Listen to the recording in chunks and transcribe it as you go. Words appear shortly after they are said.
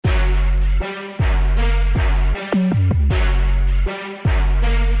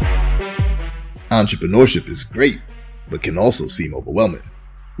Entrepreneurship is great, but can also seem overwhelming.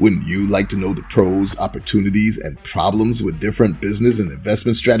 Wouldn't you like to know the pros, opportunities, and problems with different business and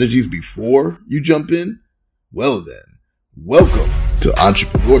investment strategies before you jump in? Well then, welcome to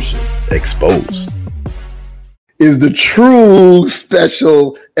Entrepreneurship Exposed. Is the true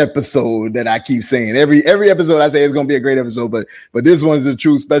special episode that I keep saying. Every episode I say is going to be a great episode, but this one is a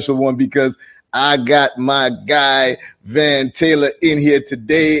true special one because I got my guy Van Taylor in here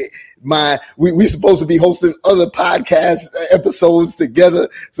today. We supposed to be hosting other podcast episodes together,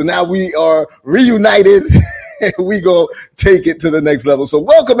 so now we are reunited and we go take it to the next level. So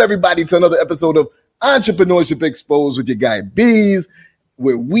welcome everybody to another episode of Entrepreneurship Exposed with your guy Bees,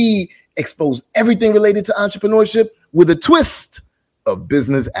 where we expose everything related to entrepreneurship with a twist of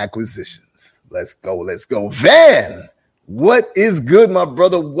business acquisitions. Let's go. Van, what is good, my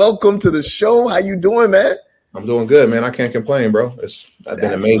brother? Welcome to the show. How you doing, man? I'm doing good, man. I can't complain, bro. It's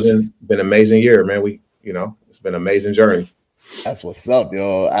been amazing. Been an amazing year, man. It's been an amazing journey. That's what's up,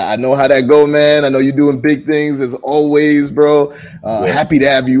 yo. I know how that go, man. I know you're doing big things as always, bro. Happy to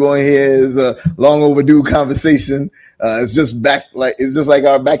have you on here. It's a long overdue conversation. It's just like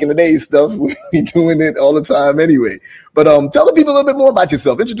our back in the day stuff. We doing it all the time anyway. But tell the people a little bit more about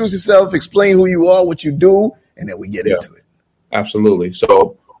yourself. Introduce yourself, explain who you are, what you do, and then we get into it. Absolutely.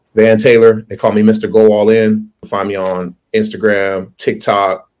 So Van Taylor, they call me Mr. Go All In. Find me on Instagram,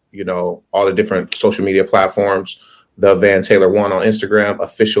 TikTok, all the different social media platforms. The Van Taylor 1 on Instagram,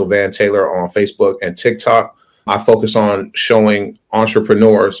 official Van Taylor on Facebook and TikTok. I focus on showing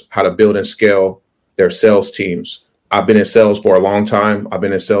entrepreneurs how to build and scale their sales teams. I've been in sales for a long time. I've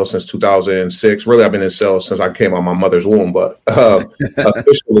been in sales since 2006. Really, I've been in sales since I came out of my mother's womb. But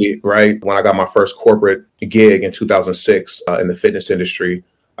officially, right, when I got my first corporate gig in 2006 in the fitness industry,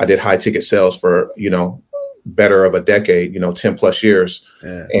 I did high ticket sales for, better of a decade, 10 plus years,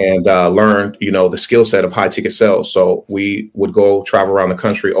 and learned, the skill set of high ticket sales. So we would go travel around the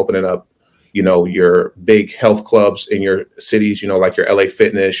country, opening up, your big health clubs in your cities, like your LA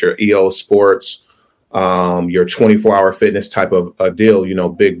Fitness, your EO Sports, your 24-hour fitness type of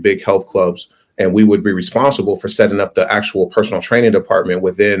deal, big health clubs. And we would be responsible for setting up the actual personal training department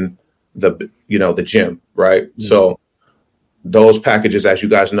within the gym. Right. Mm-hmm. So those packages, as you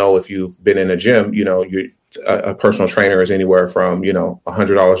guys know, if you've been in a gym, a personal trainer is anywhere from,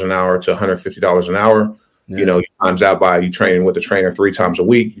 $100 an hour to $150 an hour. Yeah. You times that by you training with the trainer 3 times a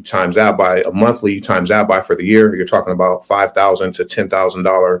week, you times that by a monthly, you times that by for the year. You're talking about $5,000 to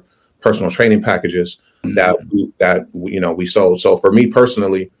 $10,000 personal training packages that we sold. So for me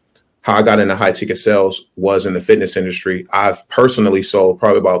personally, how I got into high ticket sales was in the fitness industry. I've personally sold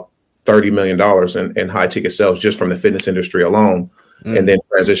probably about $30 million in high ticket sales just from the fitness industry alone. And then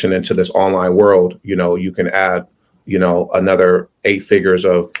transition into this online world, you can add, another 8 figures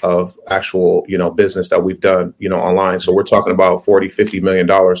of actual, business that we've done, online. So we're talking about $40-50 million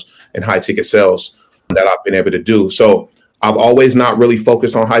in high ticket sales that I've been able to do. So I've always not really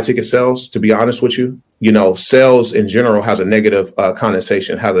focused on high ticket sales, to be honest with you. Sales in general has a negative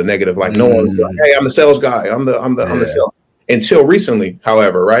connotation, has a negative, like no one's like, hey, I'm the sales guy. I'm the sales. Until recently,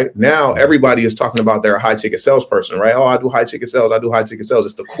 however, right now, everybody is talking about their high ticket salesperson, right? Oh, I do high ticket sales.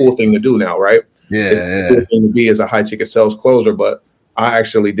 It's the cool thing to do now, right? It's the cool thing to be as a high ticket sales closer, but I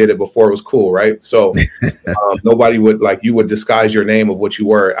actually did it before it was cool, right? So nobody would you would disguise your name of what you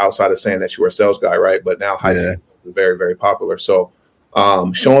were outside of saying that you were a sales guy, right? But now high ticket is very, very popular. So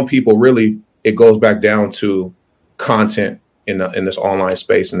showing people really, it goes back down to content in this online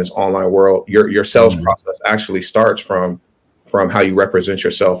space, in this online world. Your sales process actually starts from how you represent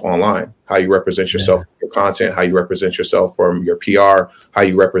yourself online, how you represent yourself, your content, how you represent yourself from your PR, how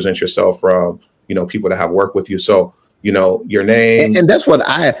you represent yourself from, people that have worked with you. So, your name. And that's what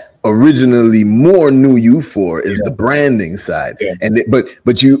I originally more knew you for is the branding side. Yeah. And but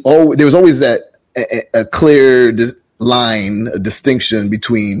there was always that a clear line, a distinction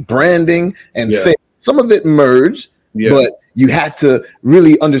between branding and sales. Some of it merged. Yeah. But you had to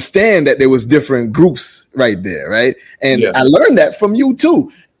really understand that there was different groups right there, right? And I learned that from you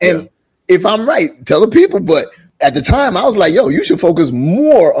too. And if I'm right, tell the people. But at the time, I was like, yo, you should focus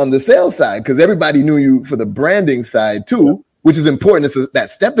more on the sales side because everybody knew you for the branding side too, which is important. It's that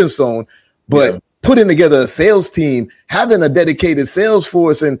stepping stone. But putting together a sales team, having a dedicated sales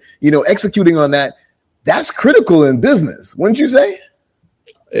force and, executing on that, that's critical in business, wouldn't you say?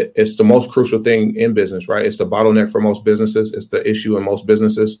 It's the most crucial thing in business, right? It's the bottleneck for most businesses. It's the issue in most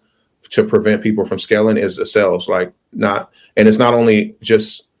businesses to prevent people from scaling is the sales. And it's not only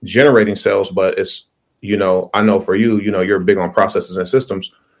just generating sales, but it's, I know for you, you're big on processes and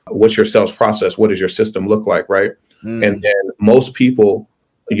systems. What's your sales process? What does your system look like, right? And then most people,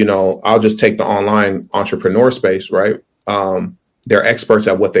 I'll just take the online entrepreneur space, right? They're experts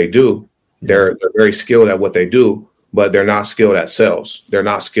at what they do. They're very skilled at what they do, but they're not skilled at sales. They're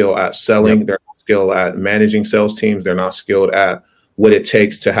not skilled at selling. Yep. They're not skilled at managing sales teams. They're not skilled at what it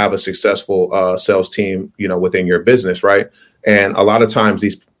takes to have a successful sales team, within your business, right? And a lot of times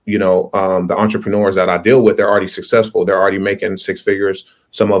these, the entrepreneurs that I deal with, they're already successful. They're already making 6 figures,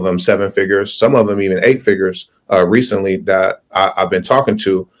 some of them 7 figures, some of them even 8 figures recently that I've been talking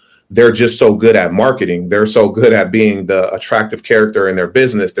to. They're just so good at marketing. They're so good at being the attractive character in their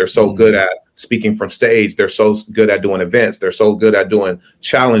business. They're so good at speaking from stage. They're so good at doing events. They're so good at doing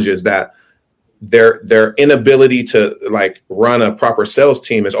challenges that their inability to like run a proper sales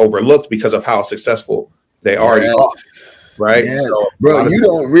team is overlooked because of how successful they already are. Right. Yeah. So, bro, you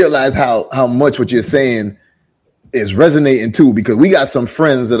don't realize how much what you're saying is resonating too, because we got some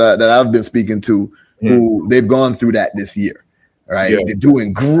friends that I've been speaking to who they've gone through that this year. Right. Yeah. They're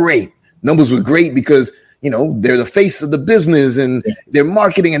doing great. Numbers were great because, they're the face of the business and they're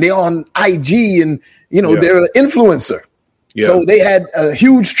marketing and they're on IG and, they're an influencer. Yeah. So they had a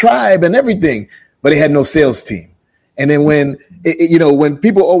huge tribe and everything, but they had no sales team. And then when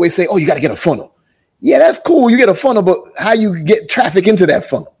people always say, oh, you got to get a funnel. Yeah, that's cool. You get a funnel, but how you get traffic into that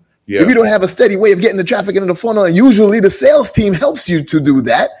funnel? Yeah. If you don't have a steady way of getting the traffic into the funnel, and usually the sales team helps you to do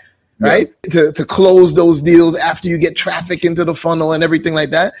that, right? To close those deals after you get traffic into the funnel and everything like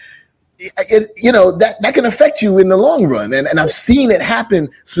that. That can affect you in the long run. And I've seen it happen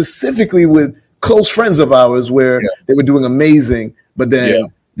specifically with close friends of ours where they were doing amazing, but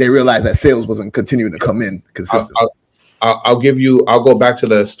then they realized that sales wasn't continuing to come in consistently. I'll go back to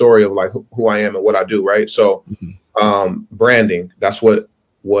the story of like who I am and what I do. Right. So branding, that's what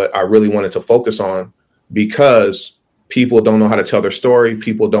I really wanted to focus on, because people don't know how to tell their story.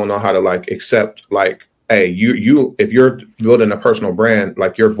 People don't know how to like accept, like, hey, you if you're building a personal brand,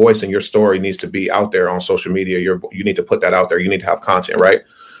 like your voice and your story needs to be out there on social media. You need to put that out there. You need to have content. Right.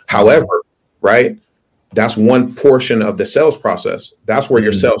 However, right, that's one portion of the sales process. That's where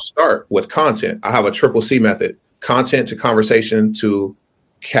your sales start, with content. I have a 3C method: content to conversation to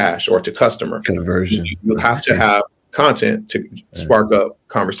cash or to customer conversion. You have to have content to spark up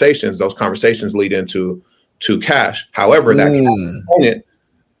conversations. Those conversations lead into cash. However, that component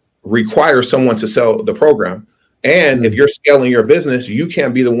requires someone to sell the program. And if you're scaling your business, you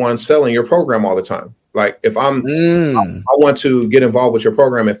can't be the one selling your program all the time. Like if I want to get involved with your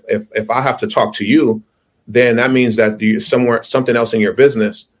program, if I have to talk to you, then that means that something else in your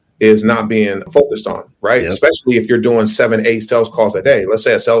business is not being focused on, right? Yep. Especially if you're doing 7-8 sales calls a day. Let's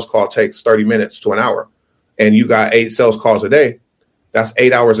say a sales call takes 30 minutes to an hour and you got 8 sales calls a day. That's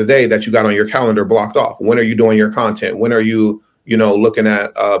 8 hours a day that you got on your calendar blocked off. When are you doing your content? When are you, looking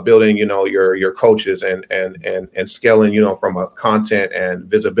at building, your coaches and scaling, from a content and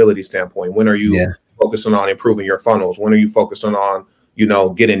visibility standpoint? When are you focusing on improving your funnels? When are you focusing on,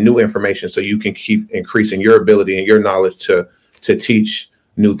 getting new information so you can keep increasing your ability and your knowledge to teach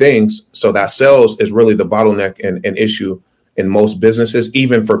new things? So that sales is really the bottleneck and issue in most businesses,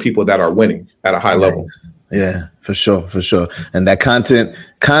 even for people that are winning at a high level. Yeah, for sure. And that content,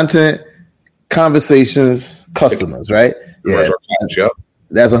 conversations, customers, right? Yeah,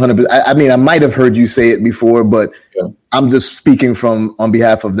 that's 100%. I mean, I might have heard you say it before, but I'm just speaking on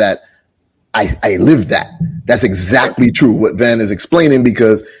behalf of that. I live that. That's exactly true what Van is explaining,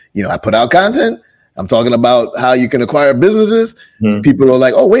 because, I put out content. I'm talking about how you can acquire businesses. People are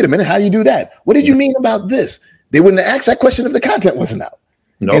like, oh, wait a minute. How do you do that? What did you mean about this? They wouldn't have asked that question if the content wasn't out.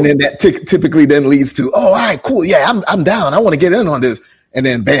 No. And then that typically then leads to, oh, all right, cool. Yeah, I'm down. I want to get in on this. And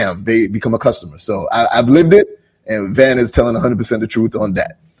then bam, they become a customer. So I've lived it. And Van is telling 100% the truth on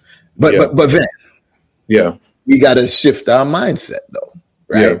that. But Van, we got to shift our mindset though,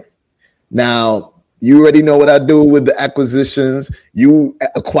 right? Yeah. Now, you already know what I do with the acquisitions. You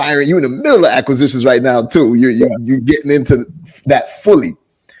in the middle of acquisitions right now too. You're getting into that fully.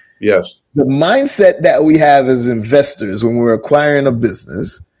 Yes. The mindset that we have as investors when we're acquiring a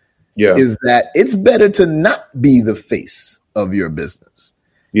business is that it's better to not be the face of your business.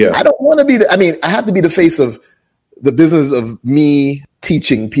 Yeah. I don't want to be I have to be the face of the business of me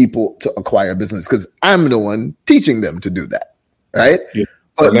teaching people to acquire business, because I'm the one teaching them to do that. Right. Yeah.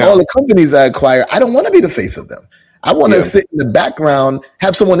 But all the companies I acquire, I don't want to be the face of them. I want to sit in the background,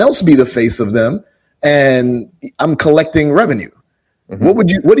 have someone else be the face of them, and I'm collecting revenue. Mm-hmm.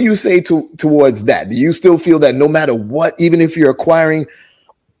 What do you say towards that? Do you still feel that no matter what, even if you're acquiring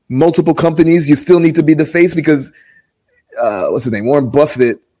multiple companies, you still need to be the face? Because what's his name? Warren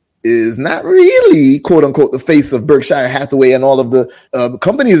Buffett is not really, quote unquote, the face of Berkshire Hathaway and all of the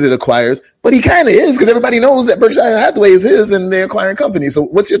companies it acquires, but he kind of is, because everybody knows that Berkshire Hathaway is his and they're acquiring companies. So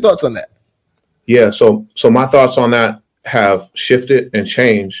what's your thoughts on that? Yeah, so my thoughts on that have shifted and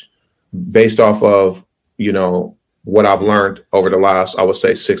changed based off of, what I've learned over the last, I would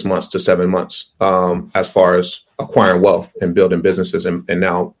say, 6 months to 7 months, as far as acquiring wealth and building businesses and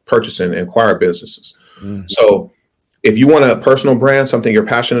now purchasing and acquire businesses. Mm-hmm. So if you want a personal brand, something you're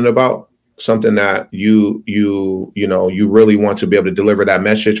passionate about, something that you really want to be able to deliver that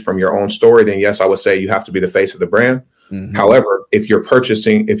message from your own story, then yes, I would say you have to be the face of the brand. Mm-hmm. However, if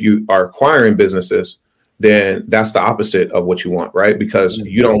you are acquiring businesses, then that's the opposite of what you want, right? Because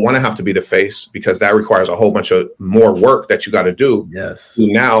you don't want to have to be the face, because that requires a whole bunch of more work that you got to do. Yes.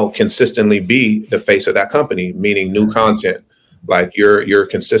 To now consistently be the face of that company, meaning new content. Like you're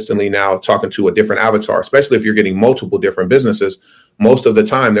consistently now talking to a different avatar, especially if you're getting multiple different businesses. Most of the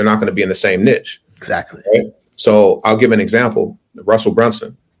time, they're not going to be in the same niche. Exactly. Right? So I'll give an example. Russell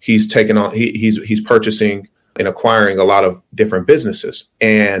Brunson, he's purchasing and acquiring a lot of different businesses,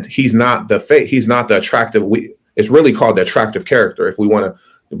 and he's not the face. He's not the attractive. It's really called the attractive character. If we want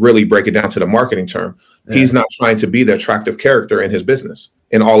to really break it down to the marketing term, he's not trying to be the attractive character in his business,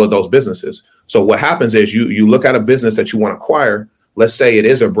 in all of those businesses. So what happens is you look at a business that you want to acquire. Let's say it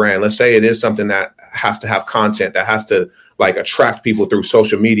is a brand. Let's say it is something that has to have content, that has to like attract people through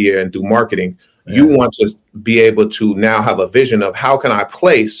social media and through marketing. Yeah. You want to be able to now have a vision of, how can I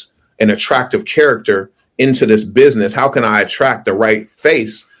place an attractive character into this business? How can I attract the right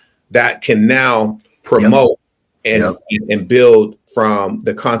face that can now promote and build from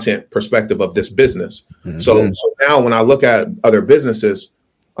the content perspective of this business? Mm-hmm. So now when I look at other businesses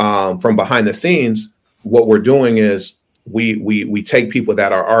from behind the scenes, what we're doing is we take people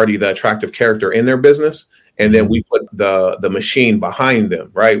that are already the attractive character in their business, and then we put the machine behind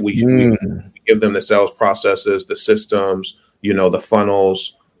them, right? We give them the sales processes, the systems, the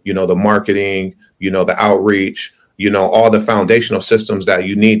funnels, the marketing, the outreach, all the foundational systems that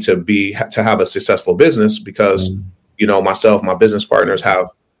you need to have a successful business, because, myself, my business partners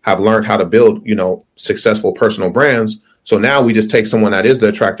have learned how to build, successful personal brands. So now we just take someone that is the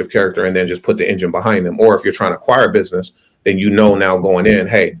attractive character and then just put the engine behind them. Or if you're trying to acquire a business, then now going in,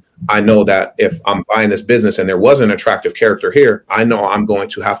 hey, I know that if I'm buying this business and there was an attractive character here, I know I'm going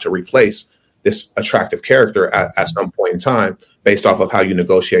to have to replace this attractive character at some point in time, based off of how you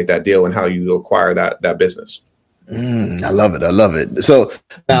negotiate that deal and how you acquire that business. I love it. So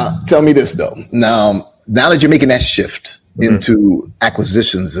now tell me this though. Now that you're making that shift into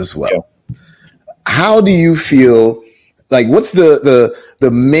acquisitions as well, how do you feel? Like, what's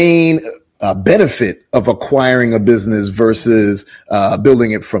the main benefit of acquiring a business versus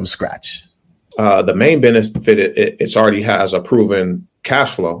building it from scratch? The main benefit, it already has a proven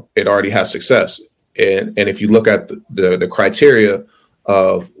cash flow. It already has success. And if you look at the criteria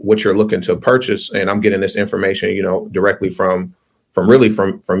of what you're looking to purchase, and I'm getting this information, directly from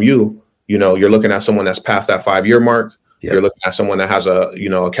you, you're looking at someone that's past that 5-year mark. Yep. You're looking at someone that has a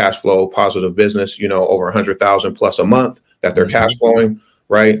cash flow positive business, over 100,000 plus a month that they're cash flowing,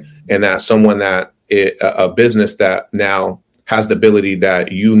 right? And that's someone that a business that now has the ability that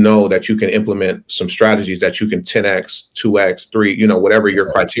that you can implement some strategies that you can 10x, 2x, 3, whatever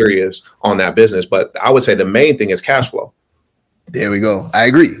your criteria is on that business. But I would say the main thing is cash flow. There we go. I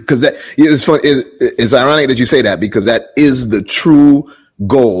agree, because that is fun. It's ironic that you say that, because that is the true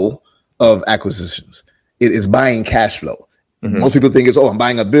goal of acquisitions. It is buying cash flow. Mm-hmm. Most people think it's, I'm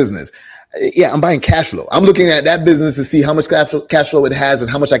buying a business. Yeah, I'm buying cash flow. I'm looking at that business to see how much cash flow it has and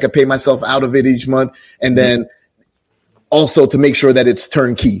how much I can pay myself out of it each month. And then also to make sure that it's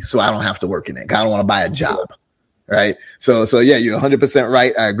turnkey, so I don't have to work in it. I don't want to buy a job. Right. So yeah, you're 100%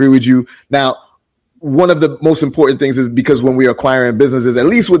 right. I agree with you. Now, one of the most important things is, because when we're acquiring businesses, at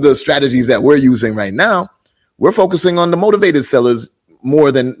least with the strategies that we're using right now, we're focusing on the motivated sellers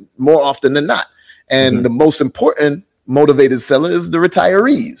more often than not. And the most important motivated seller is the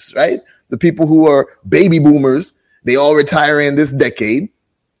retirees, right? The people who are baby boomers. They all retire in this decade.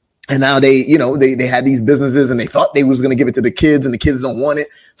 And now they had these businesses and they thought they was going to give it to the kids, and the kids don't want it.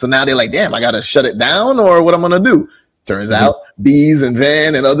 So now they're like, damn, I got to shut it down, or what I'm going to do? Turns out Bees and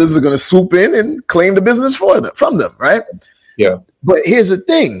Van and others are going to swoop in and claim the business from them, right? Yeah. But here's the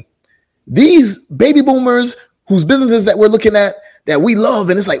thing. These baby boomers whose businesses that we're looking at that we love,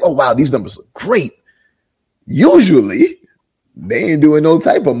 and it's like, oh, wow, these numbers look great. Usually, they ain't doing no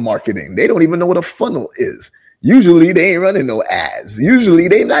type of marketing. They don't even know what a funnel is. Usually, they ain't running no ads. Usually,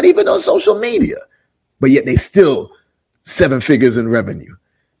 they not even on social media. But yet, they still 7 figures in revenue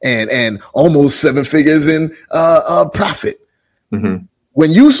and almost 7 figures in profit. Mm-hmm.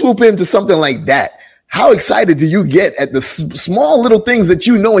 when you swoop into something like that, how excited do you get at the small little things that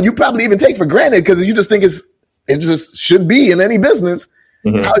you know, and you probably even take for granted because you just think it just should be in any business?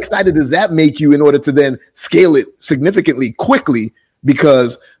 Mm-hmm. How excited does that make you in order to then scale it significantly quickly?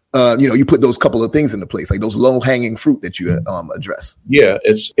 Because you put those couple of things into place, like those low hanging fruit that you address. Yeah,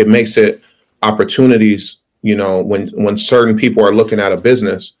 it makes it opportunities. When certain people are looking at a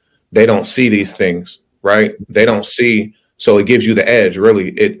business, they don't see these things, right? They don't see. So it gives you the edge,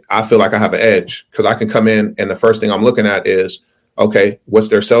 really. I feel like I have an edge because I can come in and the first thing I'm looking at is, okay, what's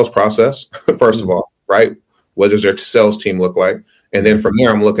their sales process? First of all, right? What does their sales team look like? And then from there,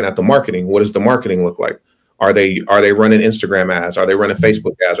 I'm looking at the marketing. What does the marketing look like? Are they running Instagram ads? Are they running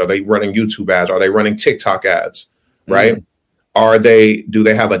Facebook ads? Are they running YouTube ads? Are they running TikTok ads? Right? Do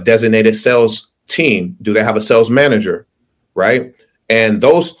they have a designated sales team? Do they have a sales manager? Right? And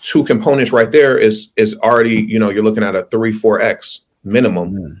those two components right there is already, you're looking at a 3-4x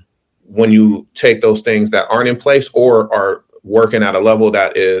minimum when you take those things that aren't in place or are working at a level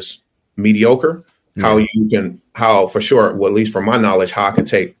that is mediocre. How for sure, well, at least from my knowledge, how I can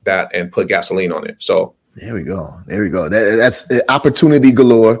take that and put gasoline on it. So there we go. That's opportunity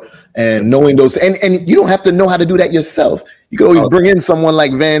galore, and knowing those, and you don't have to know how to do that yourself. You can always bring in someone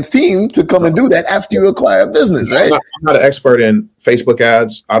like Van's team to come and do that after you acquire a business, right? I'm not an expert in Facebook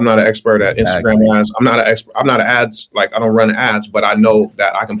ads. I'm not an expert at Instagram ads. I'm not an ads, like I don't run ads, but I know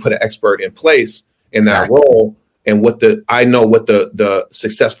that I can put an expert in place in that role. And I know what the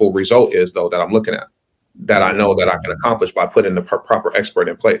successful result is, though, that I'm looking at, that I know that I can accomplish by putting the proper expert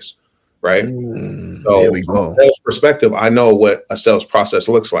in place. Right. So there we go. From a sales perspective, I know what a sales process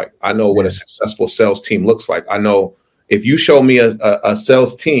looks like. I know what a successful sales team looks like. I know if you show me a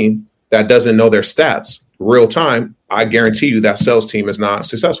sales team that doesn't know their stats real time, I guarantee you that sales team is not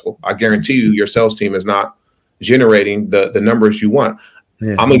successful. I guarantee you your sales team is not generating the numbers you want.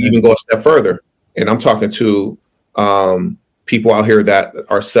 Yeah. I'm going to even go a step further. And I'm talking to people out here that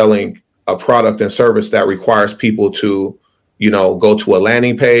are selling a product and service that requires people to go to a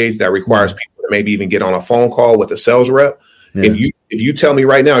landing page, that requires people to maybe even get on a phone call with a sales rep. Yeah. If you tell me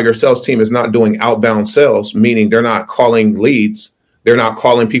right now your sales team is not doing outbound sales, meaning they're not calling leads, they're not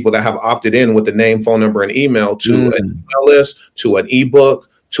calling people that have opted in with the name, phone number, and email to an email list, to an ebook,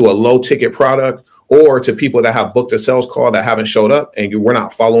 to a low ticket product, or to people that have booked a sales call that haven't showed up, and we're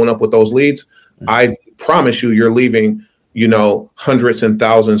not following up with those leads, I promise you, you're leaving, hundreds and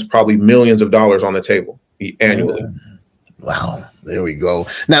thousands, probably millions of dollars on the table annually. Wow. There we go.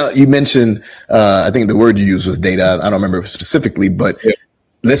 Now, you mentioned, I think the word you used was data. I don't remember specifically, but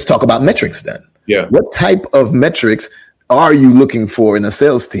let's talk about metrics then. Yeah. What type of metrics are you looking for in a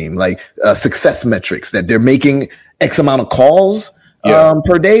sales team? Like success metrics, that they're making X amount of calls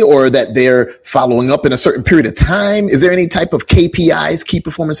per day, or that they're following up in a certain period of time? Is there any type of KPIs, key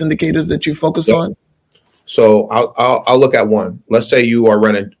performance indicators, that you focus on? So I'll look at one. Let's say you are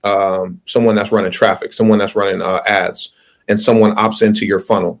running someone that's running traffic, someone that's running ads, and someone opts into your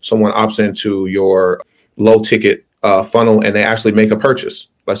funnel. Someone opts into your low ticket funnel, and they actually make a purchase.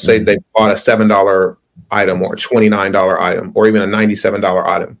 Let's say they bought a $7 item or a $29 item or even a $97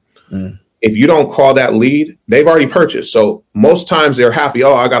 item. If you don't call that lead, they've already purchased. So most times they're happy.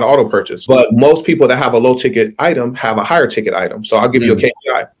 Oh, I got an auto purchase. But most people that have a low ticket item have a higher ticket item. So I'll give you a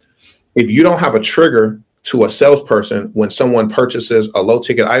KPI. If you don't have a trigger to a salesperson when someone purchases a low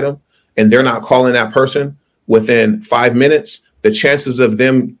ticket item and they're not calling that person within 5 minutes, the chances of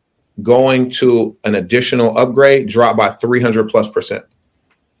them going to an additional upgrade drop by 300+%.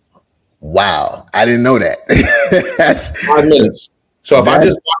 Wow. I didn't know that. That's 5 minutes. So if I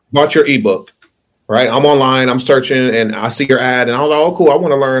just bought your ebook, right? I'm online, I'm searching, and I see your ad, and I was like, oh, cool, I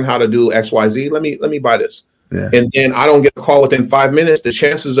want to learn how to do XYZ. Let me buy this. Yeah. And then I don't get a call within 5 minutes. The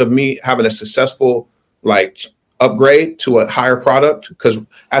chances of me having a successful upgrade to a higher product, because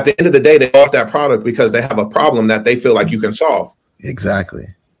at the end of the day, they bought that product because they have a problem that they feel like you can solve. Exactly.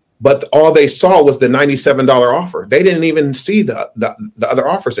 But all they saw was the $97 offer. They didn't even see the other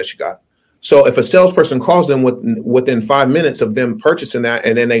offers that you got. So if a salesperson calls them within 5 minutes of them purchasing that,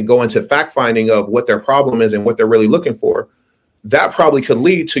 and then they go into fact finding of what their problem is and what they're really looking for, that probably could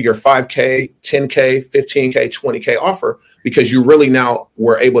lead to your 5K, 10K, 15K, 20K offer, because you really now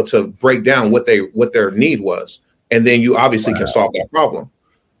were able to break down what their need was. And then you obviously can solve that problem.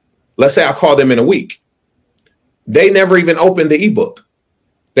 Let's say I call them in a week. They never even opened the ebook.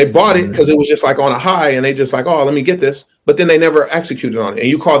 They bought it because it was just like on a high, and they just like, oh, let me get this. But then they never executed on it. And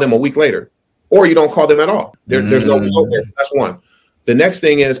you call them a week later, or you don't call them at all. There's no result there. That's one. The next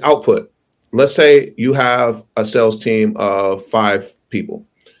thing is output. Let's say you have a sales team of 5 people,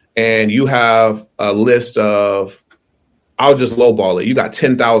 and you have a list of, I'll just lowball it. You got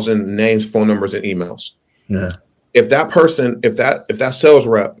 10,000 names, phone numbers, and emails. Yeah. If that person, if that sales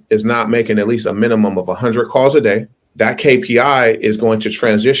rep is not making at least a minimum of 100 calls a day, that KPI is going to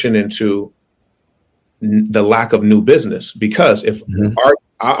transition into the lack of new business. Because if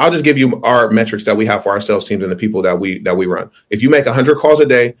I'll just give you our metrics that we have for our sales teams and the people that we run. If you make 100 calls a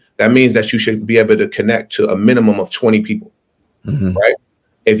day, that means that you should be able to connect to a minimum of 20 people, right?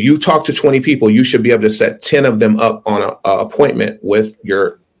 If you talk to 20 people, you should be able to set 10 of them up on an appointment with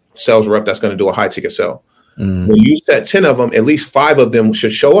your sales rep that's going to do a high ticket sale. When you set 10 of them, at least 5 of them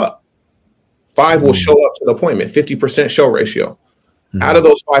should show up. 5 will show up to the appointment, 50% show ratio. Out of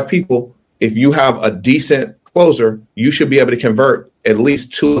those 5 people, if you have a decent closer, you should be able to convert at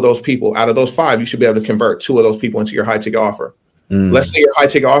least 2 of those people. Out of those 5, you should be able to convert 2 of those people into your high ticket offer. Let's say your high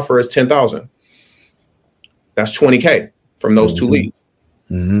ticket offer is 10,000. That's 20K from those 2 leads.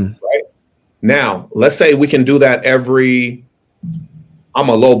 Right now, let's say we can do that every, I'm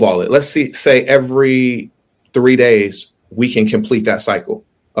a lowball it. Let's say every 3 days, we can complete that cycle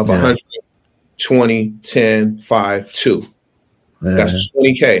of 100, 20, 10, 5, 2. That's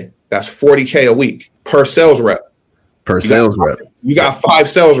 20K. That's 40K a week per sales rep. You got 5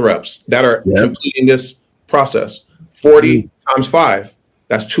 sales reps that are completing this process. 40 times 5,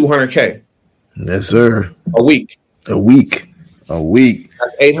 that's 200K. Yes, sir. A week.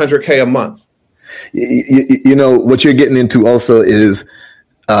 That's 800K a month. You know, what you're getting into also is,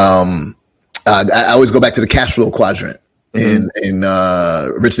 I always go back to the cash flow quadrant in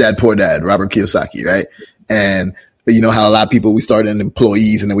Rich Dad, Poor Dad, Robert Kiyosaki, right? And you know how a lot of people, we start in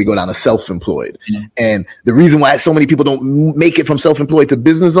employees and then we go down to self-employed. And the reason why so many people don't make it from self-employed to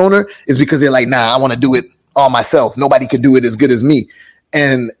business owner is because they're like, nah, I want to do it all myself. Nobody could do it as good as me.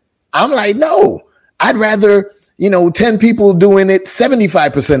 And I'm like, no, I'd rather, 10 people doing it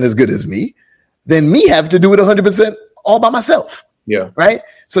 75% as good as me than me have to do it 100% all by myself. Yeah. Right.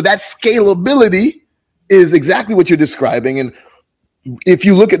 So that scalability is exactly what you're describing. And if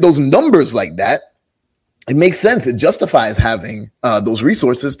you look at those numbers like that, it makes sense. It justifies having those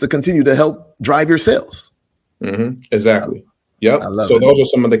resources to continue to help drive your sales. Exactly. Yep. So those are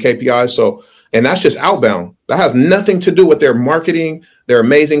some of the KPIs. So, and that's just outbound. That has nothing to do with their marketing, their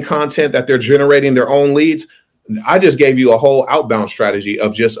amazing content that they're generating their own leads. I just gave you a whole outbound strategy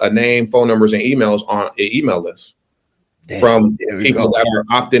of just a name, phone numbers, and emails on an email list. From people that are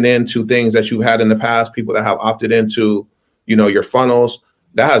opting into things that you've had in the past, people that have opted into, your funnels.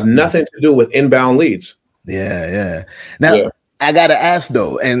 That has nothing to do with inbound leads. Yeah. Now, I got to ask,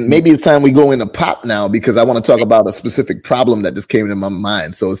 though, and maybe it's time we go into pop now, because I want to talk about a specific problem that just came into my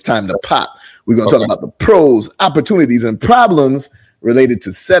mind. So it's time to pop. We're going to talk about the pros, opportunities, and problems related to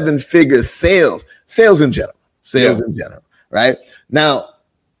 7-figure sales in general, right? Now,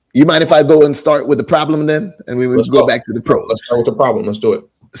 you mind if I go and start with the problem then? And we go back to the pros. Let's start with the problem. Let's do it.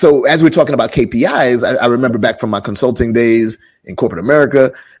 So as we're talking about KPIs, I remember back from my consulting days in corporate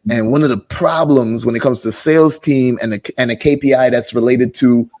America. And one of the problems when it comes to sales team and a KPI that's related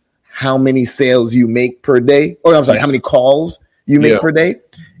to how many sales you make per day, or I'm sorry, how many calls you make per day,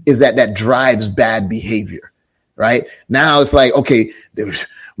 is that drives bad behavior, right? Now it's like, okay,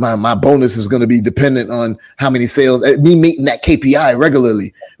 my bonus is going to be dependent on how many sales, me meeting that KPI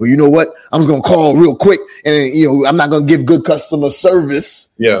regularly. Well, you know what? I'm just going to call real quick, and I'm not going to give good customer service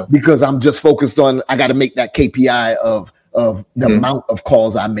because I'm just focused on, I got to make that KPI of the amount of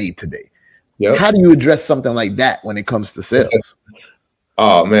calls I made today. Yep. How do you address something like that when it comes to sales?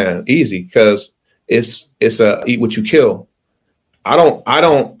 Oh man, easy, because it's a eat what you kill. I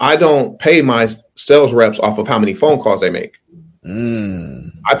don't pay my sales reps off of how many phone calls they make.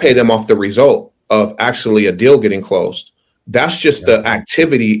 I pay them off the result of actually a deal getting closed. That's just the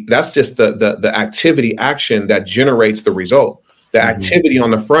activity. That's just the activity action that generates the result. The activity on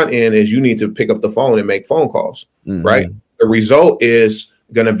the front end is you need to pick up the phone and make phone calls, right? The result is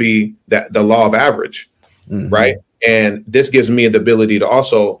going to be that the law of average, right? And this gives me the ability to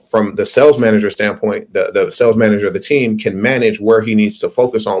also, from the sales manager standpoint, the sales manager of the team can manage where he needs to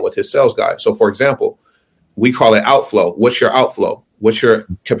focus on with his sales guy. So for example, we call it outflow. What's your outflow? What's your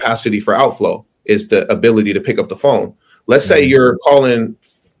capacity for outflow? Is the ability to pick up the phone. Let's say you're calling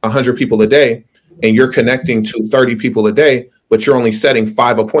 100 people a day and you're connecting to 30 people a day, but you're only setting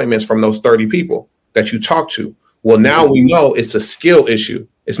 5 appointments from those 30 people that you talk to. Well, now we know it's a skill issue.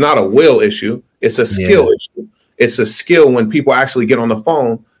 It's not a will issue. It's a skill issue. It's a skill when people actually get on the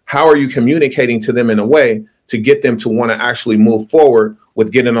phone. How are you communicating to them in a way to get them to want to actually move forward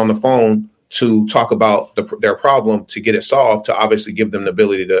with getting on the phone to talk about their problem, to get it solved, to obviously give them the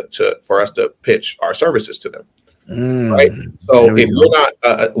ability for us to pitch our services to them. Right. So if you're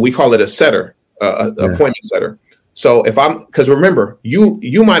not, we call it a setter, appointment setter. So because remember,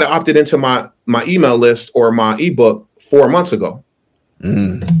 you might have opted into my email list or my ebook 4 months ago.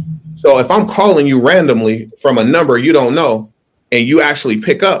 So if I'm calling you randomly from a number you don't know and you actually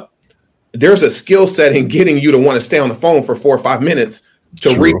pick up, there's a skill set in getting you to want to stay on the phone for 4 or 5 minutes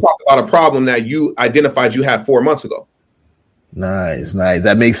to re-talk about a problem that you identified you had 4 months ago. Nice.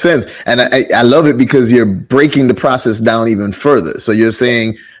 That makes sense. And I love it because you're breaking the process down even further. So you're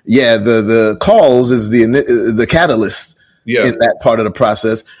saying, the calls is the catalyst in that part of the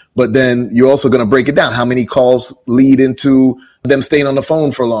process. But then you're also going to break it down. How many calls lead into them staying on the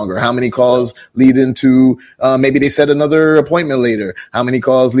phone for longer? How many calls lead into maybe they set another appointment later? How many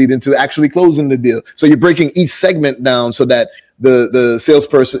calls lead into actually closing the deal? So you're breaking each segment down so that the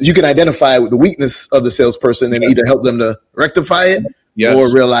salesperson, you can identify the weakness of the salesperson and either help them to rectify it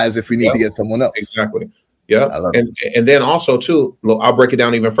or realize if we need to get someone else. Exactly. Yeah. And then also too, I'll break it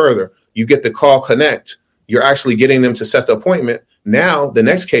down even further. You get the call connect. You're actually getting them to set the appointment. Now the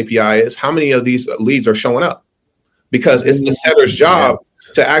next KPI is how many of these leads are showing up, because it's the setter's job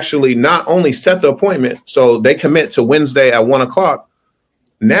to actually not only set the appointment. So they commit to Wednesday at 1:00.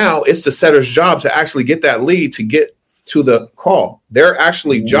 Now it's the setter's job to actually get that lead to get to the call. Their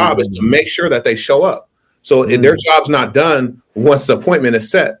actually job is to make sure that they show up. So their job's not done once the appointment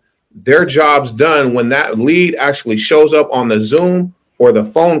is set. Their job's done when that lead actually shows up on the Zoom or the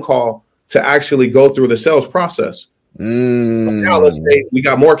phone call to actually go through the sales process. Now let's say we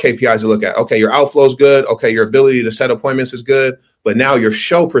got more KPIs to look at. Okay, your outflow is good. Okay, your ability to set appointments is good. But now your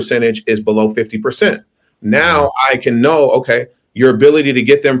show percentage is below 50%. Now I can know, okay, your ability to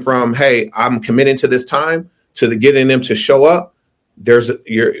get them from, hey, I'm committing to this time, to getting them to show up.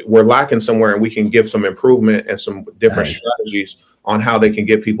 We're lacking somewhere, and we can give some improvement and some different strategies on how they can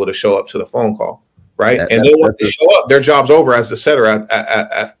get people to show up to the phone call, right? And then once they show up, their job's over as the setter.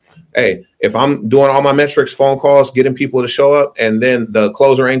 Hey, if I'm doing all my metrics, phone calls, getting people to show up, and then the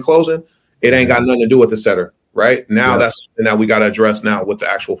closer ain't closing, it ain't got nothing to do with the setter, right? Now that's something that we got to address now with the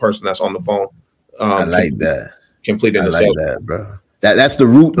actual person that's on the phone. I like that. Completing the sales. That, bro. That's the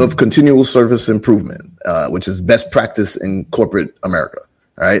root of continual service improvement, which is best practice in corporate America.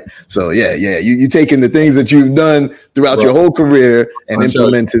 All right. So you taking the things that you've done throughout your whole career and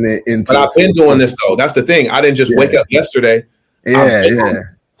implementing it into. But I've been doing this though. That's the thing. I didn't just wake up yesterday.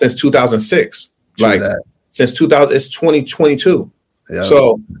 Since 2006, since 2000, it's 2022. Yeah.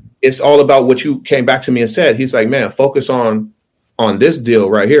 So it's all about what you came back to me and said. He's like, man, focus on this deal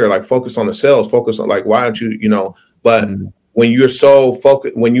right here. Like, focus on the sales. Focus on, like, why don't you, but. When you're so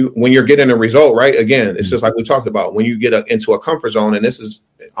focused, when you're getting a result, right? Again, it's just like we talked about. When you get into a comfort zone, and this is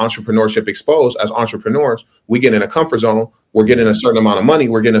Entrepreneurship Exposed. As entrepreneurs, we get in a comfort zone. We're getting a certain amount of money.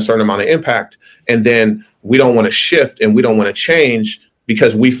 We're getting a certain amount of impact, and then we don't want to shift and we don't want to change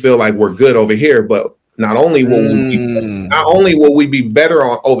because we feel like we're good over here. But not only will we be better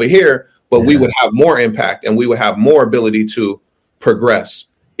on over here, but we would have more impact and we would have more ability to progress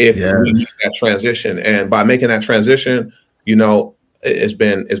if we make that transition. And by making that transition, it's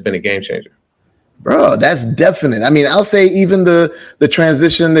been a game changer. Bro, that's definite. I mean, I'll say even the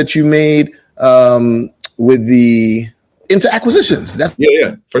transition that you made into acquisitions. That's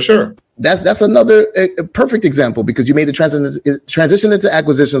for sure. That's another perfect example, because you made the transition into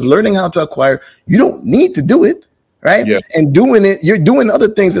acquisitions, learning how to acquire. You don't need to do it, right? Yeah. And doing it, you're doing other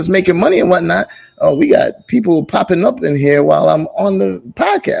things that's making money and whatnot. Oh, we got people popping up in here while I'm on the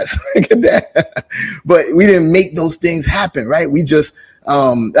podcast. Look at that. But we didn't make those things happen, right? We just,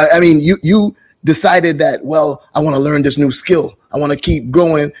 you decided that, well, I want to learn this new skill. I want to keep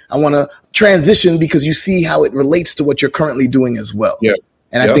going. I want to transition because you see how it relates to what you're currently doing as well. Yeah.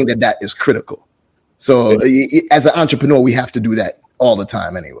 And I think that is critical. So as an entrepreneur, we have to do that all the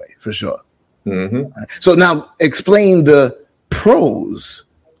time anyway, for sure. Mm-hmm. So now explain the pros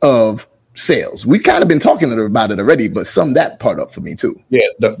of sales. We kind of been talking about it already, but sum that part up for me too. Yeah,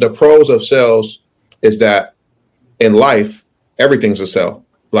 the pros of sales is that in life, everything's a sell.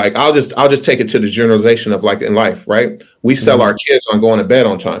 Like I'll just take it to the generalization of, like, in life, right? We sell our kids on going to bed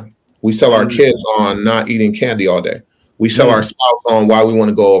on time. We sell our kids on not eating candy all day. We sell our spouse on why we want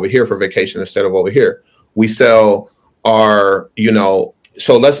to go over here for vacation instead of over here. We sell our,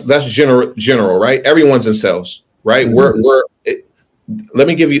 so that's general, right? Everyone's in sales, right? Let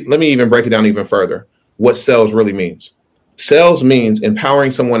me even break it down even further. What sales really means. Sales means empowering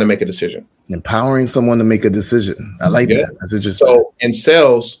someone to make a decision. Empowering someone to make a decision. I like that. That's interesting. So in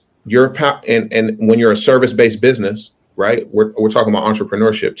sales, and when you're a service-based business, right? We're talking about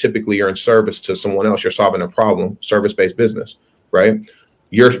entrepreneurship. Typically, you're in service to someone else. You're solving a problem. Service-based business, right?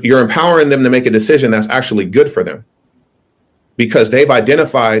 You're empowering them to make a decision that's actually good for them. because they've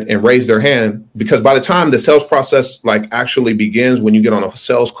identified and raised their hand. Because by the time the sales process like actually begins, when you get on a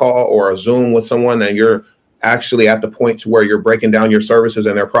sales call or a Zoom with someone and you're actually at the point to where you're breaking down your services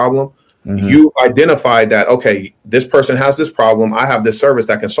and their problem, you've identified that, okay, this person has this problem. I have this service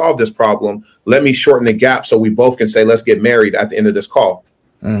that can solve this problem. Let me shorten the gap so we both can say, let's get married at the end of this call.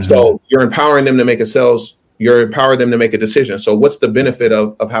 So you're empowering them to make you're empowering them to make a decision. So what's the benefit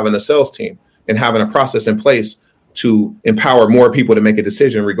of having a sales team and having a process in place to empower more people to make a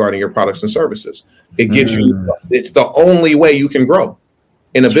decision regarding your products and services? It gives you, it's the only way you can grow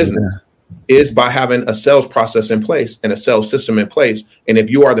in a business is by having a sales process in place and a sales system in place. And if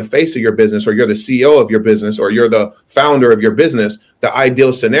you are the face of your business, or you're the CEO of your business, or you're the founder of your business, the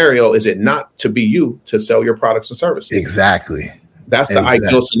ideal scenario is it not to be you to sell your products and services. Exactly. That's the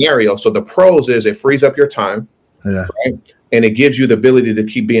ideal scenario. So the pros is it frees up your time, right? And it gives you the ability to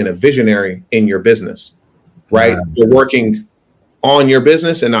keep being a visionary in your business, right? You're working on your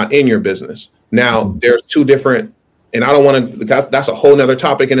business and not in your business. Now, there's two different, and I don't want to, that's a whole nother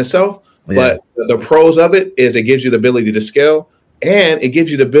topic in itself, but the pros of it is it gives you the ability to scale, and it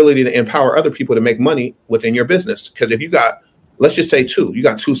gives you the ability to empower other people to make money within your business. Because if you got, let's just say you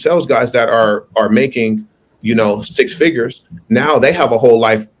got two sales guys that are making, 6 figures. Now they have a whole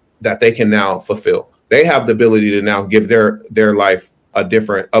life that they can now fulfill. They have the ability to now give their life a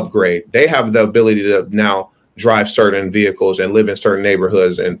different upgrade. They have the ability to now drive certain vehicles and live in certain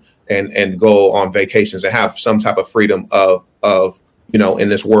neighborhoods and go on vacations and have some type of freedom of in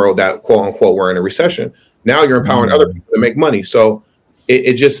this world that quote unquote we're in a recession. Now you're empowering other people to make money. So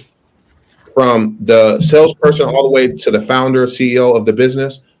it just, from the salesperson all the way to the founder, CEO of the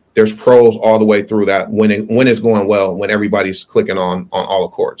business, there's pros all the way through that when it's going well, when everybody's clicking on all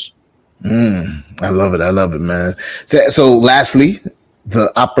accords. I love it, man. So lastly,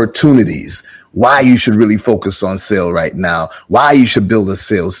 the opportunities, why you should really focus on sale right now, why you should build a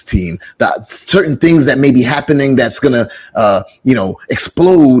sales team, that certain things that may be happening that's going to,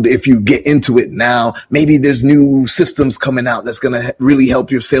 explode if you get into it now. Maybe there's new systems coming out that's going to really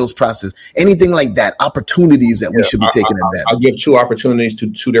help your sales process. Anything like that, opportunities that we should be taking advantage. I'll give 2 opportunities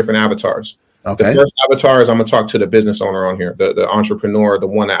to 2 different avatars. Okay. The first avatar is I'm going to talk to the business owner on here, the entrepreneur, the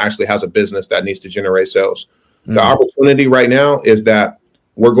one that actually has a business that needs to generate sales. The opportunity right now is that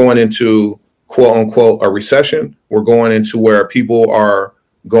we're going into quote unquote a recession. We're going into where people are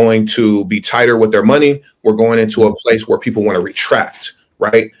going to be tighter with their money. We're going into a place where people want to retract,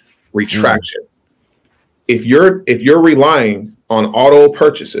 right? Retraction. If you're relying on auto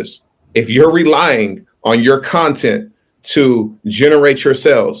purchases, if you're relying on your content to generate your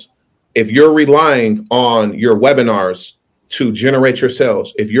sales, if you're relying on your webinars to generate your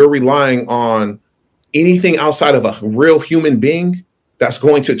sales, if you're relying on anything outside of a real human being that's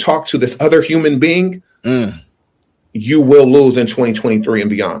going to talk to this other human being, you will lose in 2023 and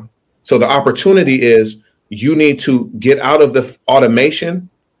beyond. So the opportunity is you need to get out of the automation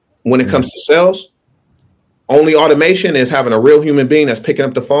when it comes to sales. Only automation is having a real human being that's picking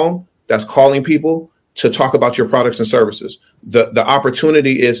up the phone, that's calling people to talk about your products and services. The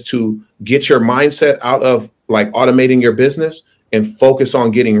opportunity is to get your mindset out of like automating your business and focus on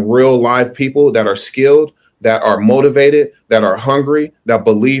getting real live people that are skilled, that are motivated, that are hungry, that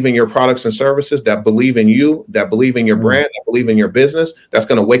believe in your products and services, that believe in you, that believe in your brand, that believe in your business, that's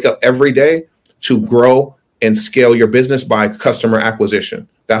going to wake up every day to grow and scale your business by customer acquisition.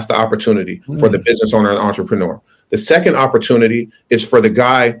 That's the opportunity for the business owner and entrepreneur. The second opportunity is for the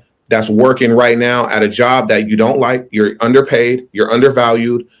guy that's working right now at a job that you don't like, you're underpaid, you're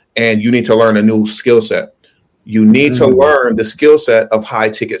undervalued, and you need to learn a new skill set. You need to learn the skill set of high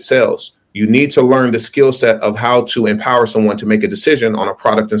ticket sales. You need to learn the skill set of how to empower someone to make a decision on a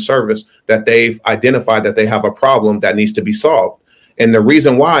product and service that they've identified that they have a problem that needs to be solved. And the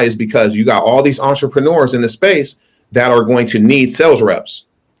reason why is because you got all these entrepreneurs in the space that are going to need sales reps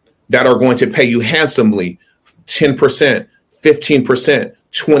that are going to pay you handsomely 10%, 15%,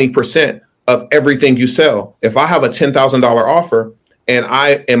 20% of everything you sell. If I have a $10,000 offer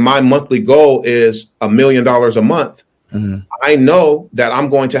and my monthly goal is $1 million a month, I know that I'm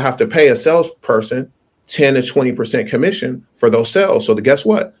going to have to pay a salesperson 10 to 20% commission for those sales. So guess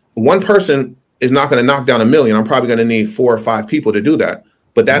what? One person is not going to knock down $1 million. I'm probably going to need 4 or 5 people to do that.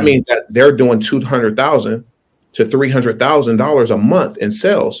 But that means that they're doing $200,000 to $300,000 a month in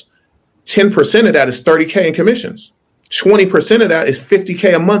sales. 10% of that is $30K in commissions. 20% of that is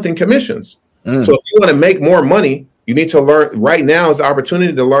 $50K a month in commissions. So if you want to make more money, you need to learn. Right now is the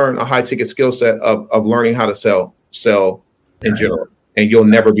opportunity to learn a high ticket skill set of learning how to sell in general, and you'll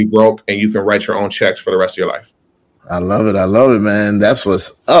never be broke, and you can write your own checks for the rest of your life. I love it. I love it, man. That's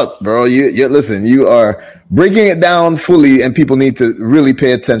what's up, bro. You listen, you are breaking it down fully, and people need to really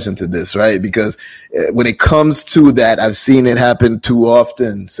pay attention to this, right? Because when it comes to that, I've seen it happen too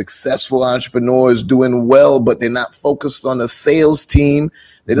often. Successful entrepreneurs doing well, but they're not focused on the sales team.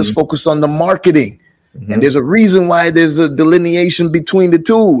 They just focus on the marketing. And there's a reason why there's a delineation between the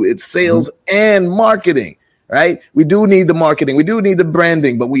two. It's sales and marketing. Right? We do need the marketing. We do need the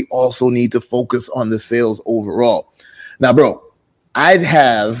branding, but we also need to focus on the sales overall. Now, bro, I'd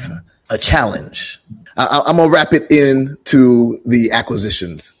have a challenge. I'm going to wrap it into the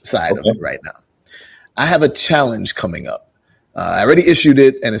acquisitions side of it right now. I have a challenge coming up. I already issued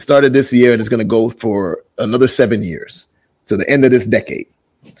it, and it started this year, and it's going to go for another 7 years to the end of this decade.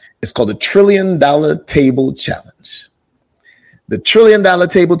 It's called the $1 Trillion Table Challenge. The $1 Trillion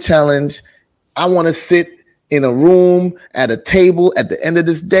Table Challenge, I want to sit in a room at a table at the end of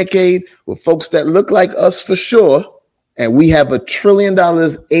this decade with folks that look like us for sure. And we have $1 trillion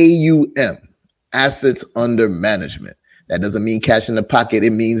AUM, assets under management. That doesn't mean cash in the pocket.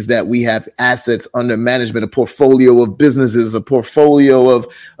 It means that we have assets under management, a portfolio of businesses, a portfolio of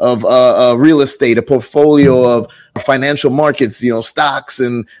real estate, a portfolio of financial markets, stocks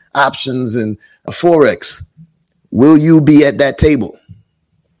and options and Forex. Will you be at that table?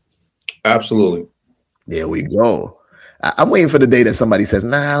 Absolutely. There we go. I'm waiting for the day that somebody says,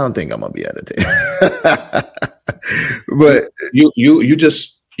 "Nah, I don't think I'm gonna be at the table." But you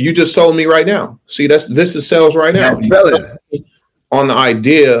just sold me right now. See, this is sales right now. Selling on the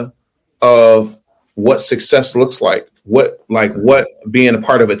idea of what success looks like, what being a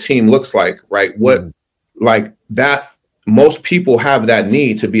part of a team looks like, right? Like that. Most people have that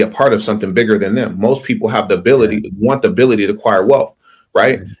need to be a part of something bigger than them. Most people have the ability, want the ability to acquire wealth,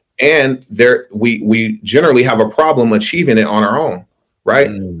 right? And we generally have a problem achieving it on our own, right?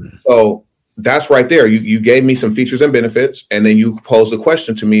 So that's right there. You gave me some features and benefits, and then you posed a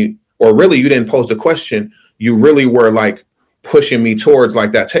question to me, or really you didn't pose the question. You really were like pushing me towards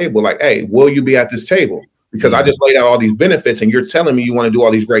like that table, like, hey, will you be at this table? Because I just laid out all these benefits and you're telling me you want to do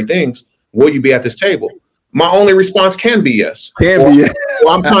all these great things. Will you be at this table? My only response can be yes. Or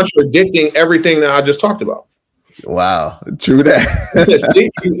I'm contradicting everything that I just talked about. Wow, true that. See,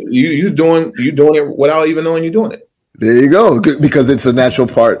 you doing it without even knowing you're doing it. There you go, because it's a natural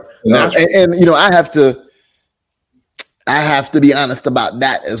part. And I have to be honest about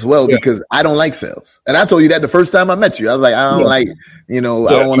that as well, because I don't like sales. And I told you that the first time I met you. I was like, I don't like, I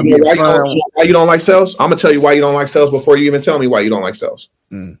don't want to be a friend. Why you don't like sales? I'm gonna tell you why you don't like sales before you even tell me why you don't like sales.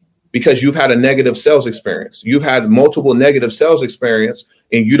 Because you've had a negative sales experience. You've had multiple negative sales experience,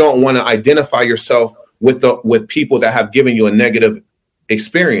 and you don't want to identify yourself with people that have given you a negative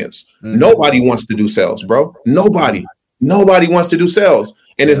experience. Nobody wants to do sales, bro. Nobody wants to do sales.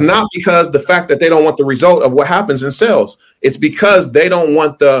 And it's not because the fact that they don't want the result of what happens in sales. It's because they don't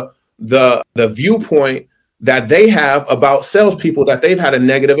want the viewpoint that they have about salespeople that they've had a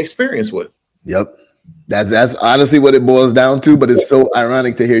negative experience with. Yep. That's honestly what it boils down to. But it's so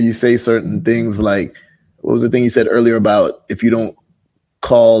ironic to hear you say certain things like, what was the thing you said earlier about if you don't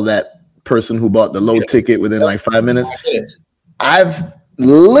call that person who bought the low ticket within like 5 minutes? I've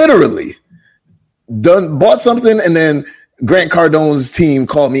literally bought something, and then Grant Cardone's team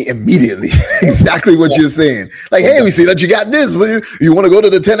called me immediately. Exactly what you're saying. Like, hey, we see that you got this. You want to go to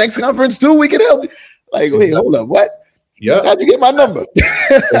the 10X conference too? We can help you. Like, wait, hold up. What? Yeah. How'd you get my number?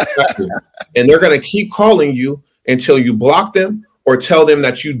 Exactly. And they're going to keep calling you until you block them or tell them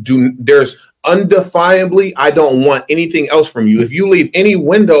that you do. There's undefinably, I don't want anything else from you. If you leave any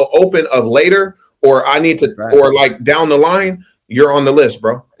window open of later, or I need to, or like down the line, you're on the list,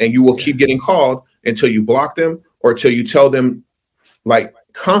 bro. And you will keep getting called until you block them or until you tell them like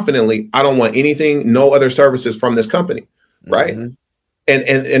confidently, I don't want anything, no other services from this company. Right.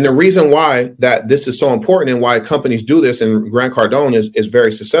 And the reason why that this is so important and why companies do this, and Grant Cardone is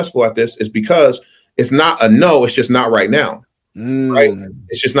very successful at this, is because it's not a no, it's just not right now. Right.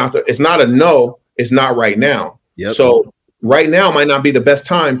 It's just not, it's not a no, it's not right now. Yep. So right now might not be the best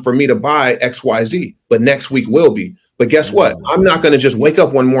time for me to buy XYZ, but next week will be. But guess what? I'm not going to just wake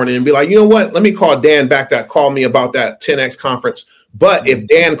up one morning and be like, you know what? Let me call Dan back that called me about that 10X conference. But if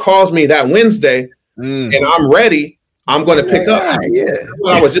Dan calls me that Wednesday and I'm ready, I'm going to pick up. Yeah.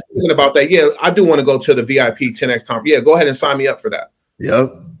 I was just thinking about that. Yeah, I do want to go to the VIP 10X conference. Yeah, go ahead and sign me up for that.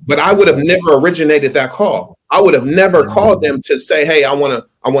 Yep. But I would have never originated that call. I would have never called them to say, hey, I want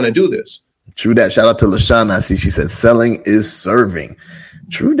to do this. True that. Shout out to LaShawn. I see she said selling is serving.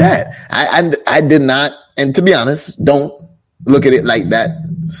 True that. I did not, and to be honest, don't look at it like that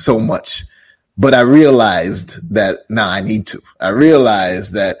so much. But I realized that I need to. I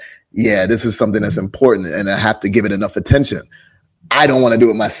realized that yeah, this is something that's important and I have to give it enough attention. I don't want to do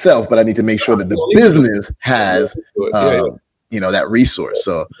it myself, but I need to make sure that the business has, that resource.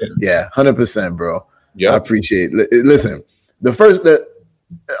 So yeah, 100%, bro. Yeah, I appreciate it. Listen,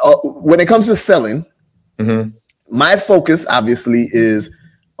 when it comes to selling, my focus obviously is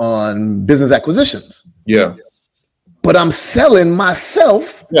on business acquisitions. Yeah. But I'm selling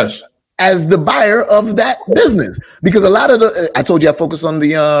myself as the buyer of that business, because a lot of I told you I focus on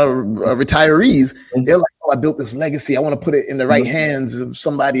the retirees. They're like, oh, I built this legacy. I want to put it in the right hands of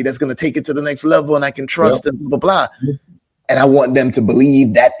somebody that's going to take it to the next level and I can trust and blah, blah, blah. And I want them to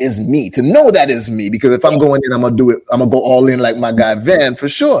believe that is me, to know that is me, because if I'm going in, I'm going to do it. I'm going to go all in like my guy Van for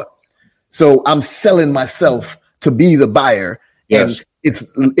sure. So I'm selling myself to be the buyer. And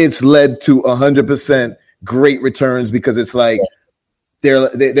it's led to 100% great returns, because it's like,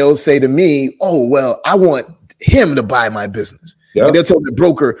 they'll say to me, oh, well, I want him to buy my business. Yep. And they'll tell the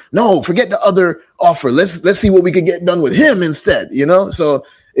broker, no, forget the other offer. Let's see what we can get done with him instead. So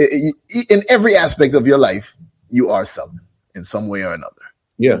in every aspect of your life, you are selling in some way or another.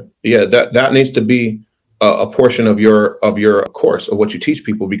 Yeah. That needs to be a portion of your course of what you teach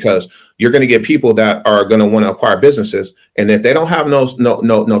people, because you're going to get people that are going to want to acquire businesses. And if they don't have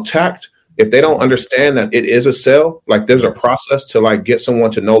no tact, if they don't understand that it is a sale, like there's a process to like get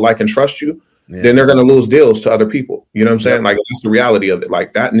someone to know, like, and trust you, then they're going to lose deals to other people. You know what I'm saying? Like, that's the reality of it.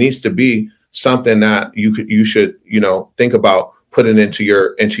 Like, that needs to be something that you should, think about putting into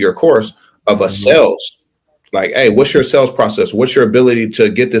your course of a sales. Like, hey, what's your sales process? What's your ability to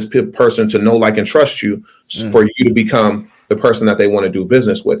get this person to know, like, and trust you for you to become the person that they want to do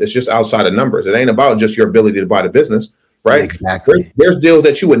business with? It's just outside of numbers. It ain't about just your ability to buy the business. Right. Exactly. There's deals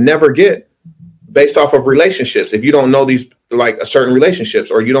that you would never get based off of relationships. If you don't know these, like, a certain relationships,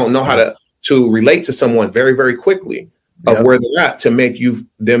 or you don't know how to relate to someone very, very quickly of where they're at to make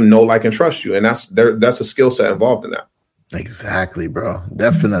them know, like, and trust you. And that's a skill set involved in that. Exactly, bro.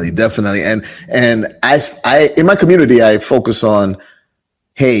 Definitely. And I in my community, I focus on,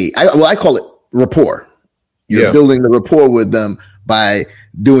 I call it rapport. You're building the rapport with them by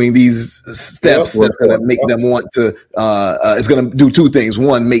doing these steps that's going to make them want to, it's going to do two things.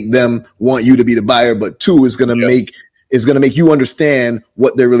 One, make them want you to be the buyer, but two, is going to make you understand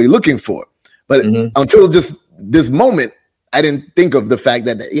what they're really looking for. But until just this moment, I didn't think of the fact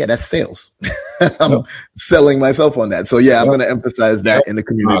that, that's sales. I'm selling myself on that. So I'm going to emphasize that in the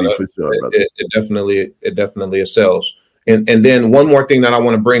community for sure. It definitely is sales. And then one more thing that I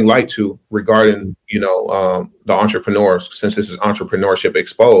want to bring light to regarding, the entrepreneurs, since this is Entrepreneurship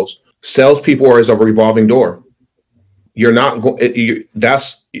Exposed, salespeople is a revolving door. You're not going.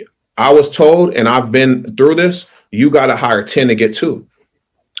 I was told, and I've been through this. You got to hire 10 to get 2.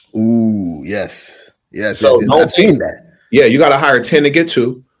 Ooh, yes. So I've seen that. Yeah, you got to hire 10 to get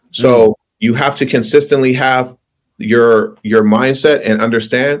 2. So you have to consistently have your mindset and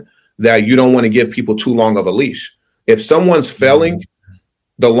understand that you don't want to give people too long of a leash. If someone's failing,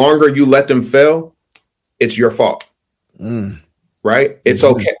 the longer you let them fail, it's your fault. Right? It's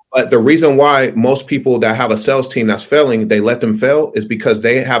okay. But the reason why most people that have a sales team that's failing, they let them fail, is because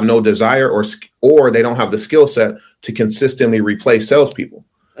they have no desire or they don't have the skill set to consistently replace salespeople.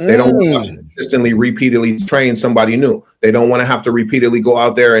 They don't want to consistently, repeatedly train somebody new. They don't want to have to repeatedly go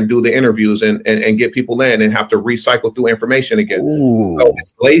out there and do the interviews and get people in and have to recycle through information again. So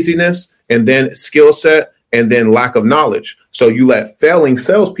it's laziness, and then skill set, and then lack of knowledge. So you let failing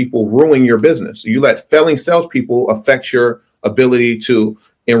salespeople ruin your business. You let failing salespeople affect your ability to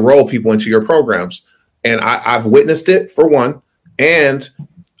enroll people into your programs. And I've witnessed it, for one, and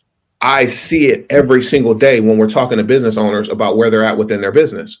I see it every single day when we're talking to business owners about where they're at within their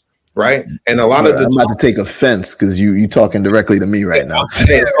business, right? And a lot of I'm about to take offense because you talking directly to me right now.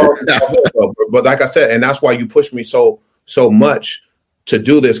 But like I said, and that's why you push me so much to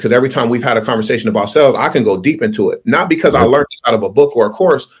do this, because every time we've had a conversation about sales, I can go deep into it. Not because I learned this out of a book or a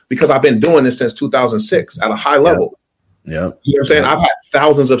course, because I've been doing this since 2006 at a high level. You know what I'm saying? I've had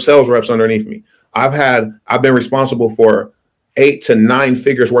thousands of sales reps underneath me. I've been responsible for 8 to 9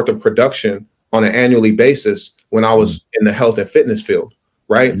 figures worth of production on an annually basis when I was in the health and fitness field,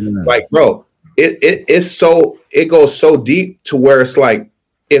 right? Like, bro, it goes so deep to where it's like,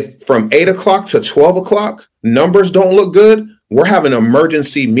 if from 8 o'clock to 12 o'clock, numbers don't look good, we're having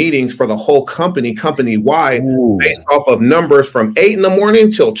emergency meetings for the whole company-wide, based off of numbers from 8 in the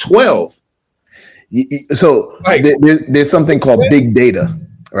morning till 12. So there's something called big data,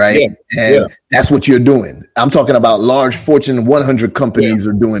 right? And that's what you're doing. I'm talking about large Fortune 100 companies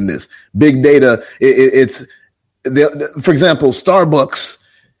are doing this. Big data. For example, Starbucks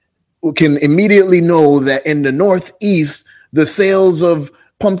can immediately know that in the Northeast, the sales of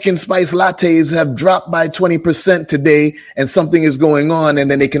pumpkin spice lattes have dropped by 20% today and something is going on.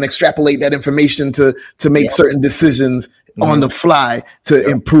 And then they can extrapolate that information to make certain decisions on the fly to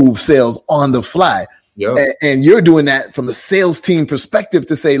improve sales on the fly. And you're doing that from the sales team perspective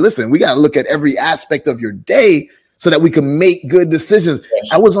to say, listen, we got to look at every aspect of your day so that we can make good decisions.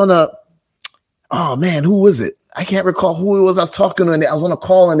 I was on who was it? I can't recall who it was I was talking to. And I was on a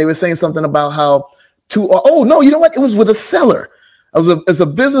call and they were saying something about how you know what? It was with a seller. It's a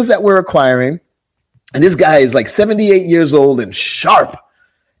business that we're acquiring. And this guy is like 78 years old and sharp.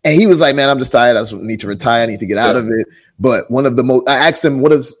 And he was like, man, I'm just tired. I just need to retire. I need to get out of it. But I asked him,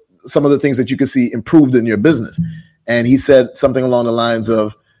 what is some of the things that you can see improved in your business? And he said something along the lines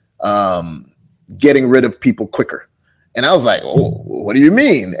of getting rid of people quicker. And I was like, oh, what do you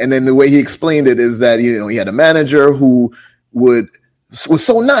mean? And then the way he explained it is that, you know, he had a manager who was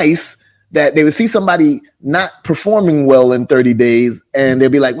so nice that they would see somebody not performing well in 30 days and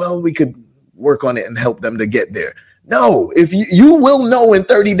they'd be like, well, we could work on it and help them to get there. No, if you will know in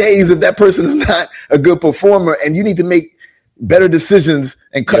 30 days if that person is not a good performer, and you need to make better decisions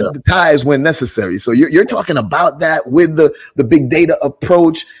and cut the ties when necessary. So you're talking about that with the big data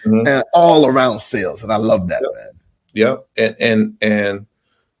approach and all around sales. And I love that, man. Yeah. And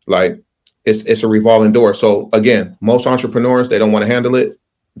like it's a revolving door. So again, most entrepreneurs, they don't want to handle it.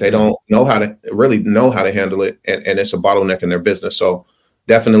 They don't know how to handle it. And it's a bottleneck in their business. So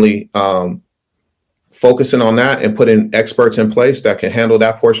definitely focusing on that and putting experts in place that can handle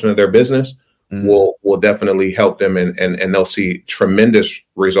that portion of their business will definitely help them. And they'll see tremendous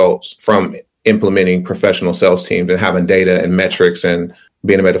results from implementing professional sales teams and having data and metrics and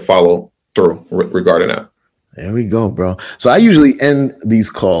being able to follow through regarding that. There we go, bro. So I usually end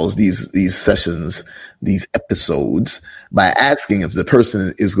these calls, these sessions, these episodes by asking if the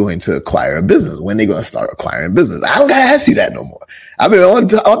person is going to acquire a business, when they're going to start acquiring business. I don't got to ask you that no more. I've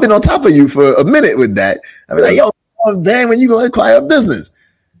been on top of you for a minute with that. I've been like, yo, man, when you going to acquire a business?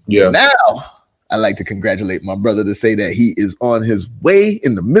 Yeah. Now I like to congratulate my brother to say that he is on his way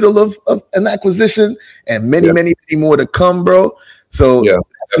in the middle of an acquisition and many more to come, bro. So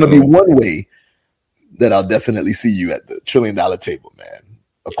that's going to be one way that I'll definitely see you at the $1 trillion table, man.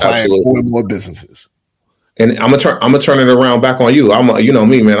 Acquiring more and more businesses. And I'm gonna turn it around back on you. You know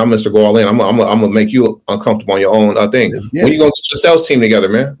me, man. I'm Mr. Go All In. I'm gonna make you uncomfortable on your own thing. Yeah. When you gonna get your sales team together,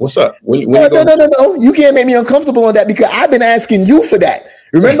 man? What's up? No. You can't make me uncomfortable on that because I've been asking you for that.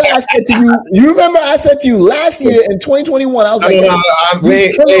 Remember, I said to you. You remember I said to you last year in 2021. I was like,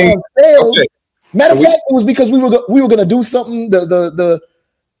 sales. Okay. Matter of fact, it was because we were gonna do something.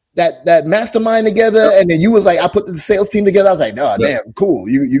 That mastermind together, and then you was like, I put the sales team together. I was like, no, damn, cool.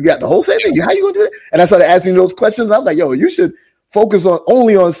 You got the wholesale thing. How you gonna do it? And I started asking those questions. I was like, yo, you should focus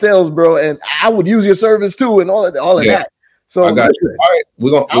only on sales, bro. And I would use your service too, and all of that. So I got you. All right,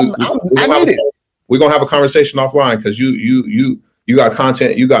 we're gonna have a conversation offline because you got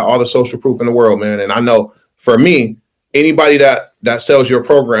content, you got all the social proof in the world, man. And I know for me, anybody that sells your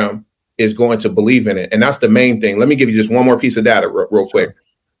program is going to believe in it, and that's the main thing. Let me give you just one more piece of data real quick.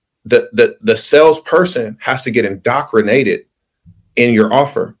 The salesperson has to get indoctrinated in your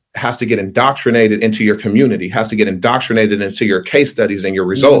offer, has to get indoctrinated into your community, has to get indoctrinated into your case studies and your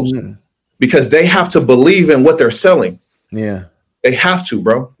results, because they have to believe in what they're selling. Yeah, they have to,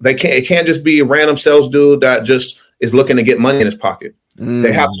 bro. It can't just be a random sales dude that just is looking to get money in his pocket.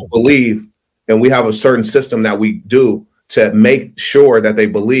 They have to believe, and we have a certain system that we do to make sure that they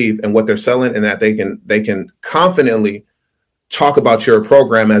believe in what they're selling and that they can confidently talk about your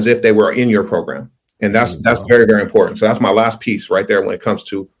program as if they were in your program. And that's very, very important. So that's my last piece right there when it comes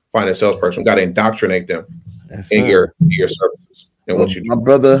to finding a salesperson. Got to indoctrinate them in your services and what you do. My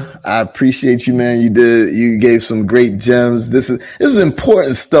brother, I appreciate you, man. You gave some great gems. This is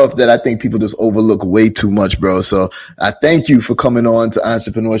important stuff that I think people just overlook way too much, bro. So I thank you for coming on to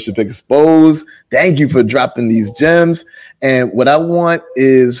Entrepreneurship Exposed. Thank you for dropping these gems. And what I want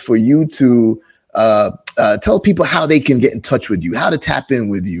is for you to tell people how they can get in touch with you, how to tap in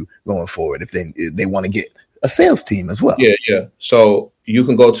with you going forward if they want to get a sales team as well. Yeah. So you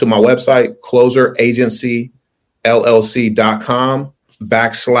can go to my website,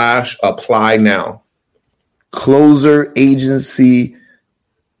 closeragencyllc.com/apply now. Closer Agency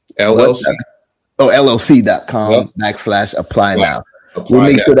LLC. LLC.com/apply now. We'll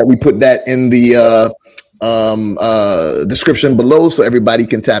make sure that we put that in the description below so everybody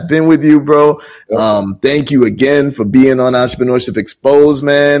can tap in with you, bro. Thank you again for being on Entrepreneurship Exposed,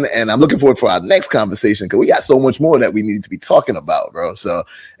 man. And I'm looking forward for our next conversation because we got so much more that we need to be talking about, bro. So,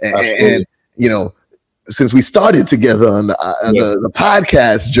 and you know, since we started together on the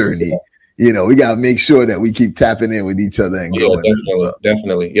podcast journey, we got to make sure that we keep tapping in with each other and growing.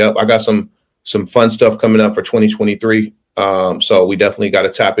 Definitely. Yep. I got some fun stuff coming up for 2023. So we definitely got to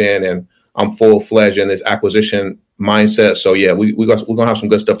tap in, and I'm full-fledged in this acquisition mindset. So yeah, we're going to have some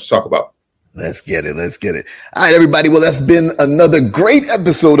good stuff to talk about. Let's get it. All right, everybody. Well, that's been another great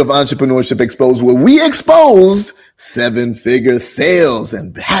episode of Entrepreneurship Exposed, where we exposed 7-figure sales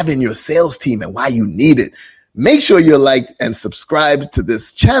and having your sales team and why you need it. Make sure you're liked and subscribed to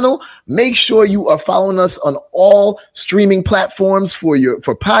this channel. Make sure you are following us on all streaming platforms for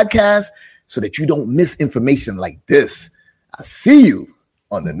podcasts so that you don't miss information like this. I'll see you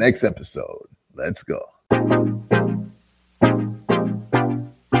on the next episode. Let's go.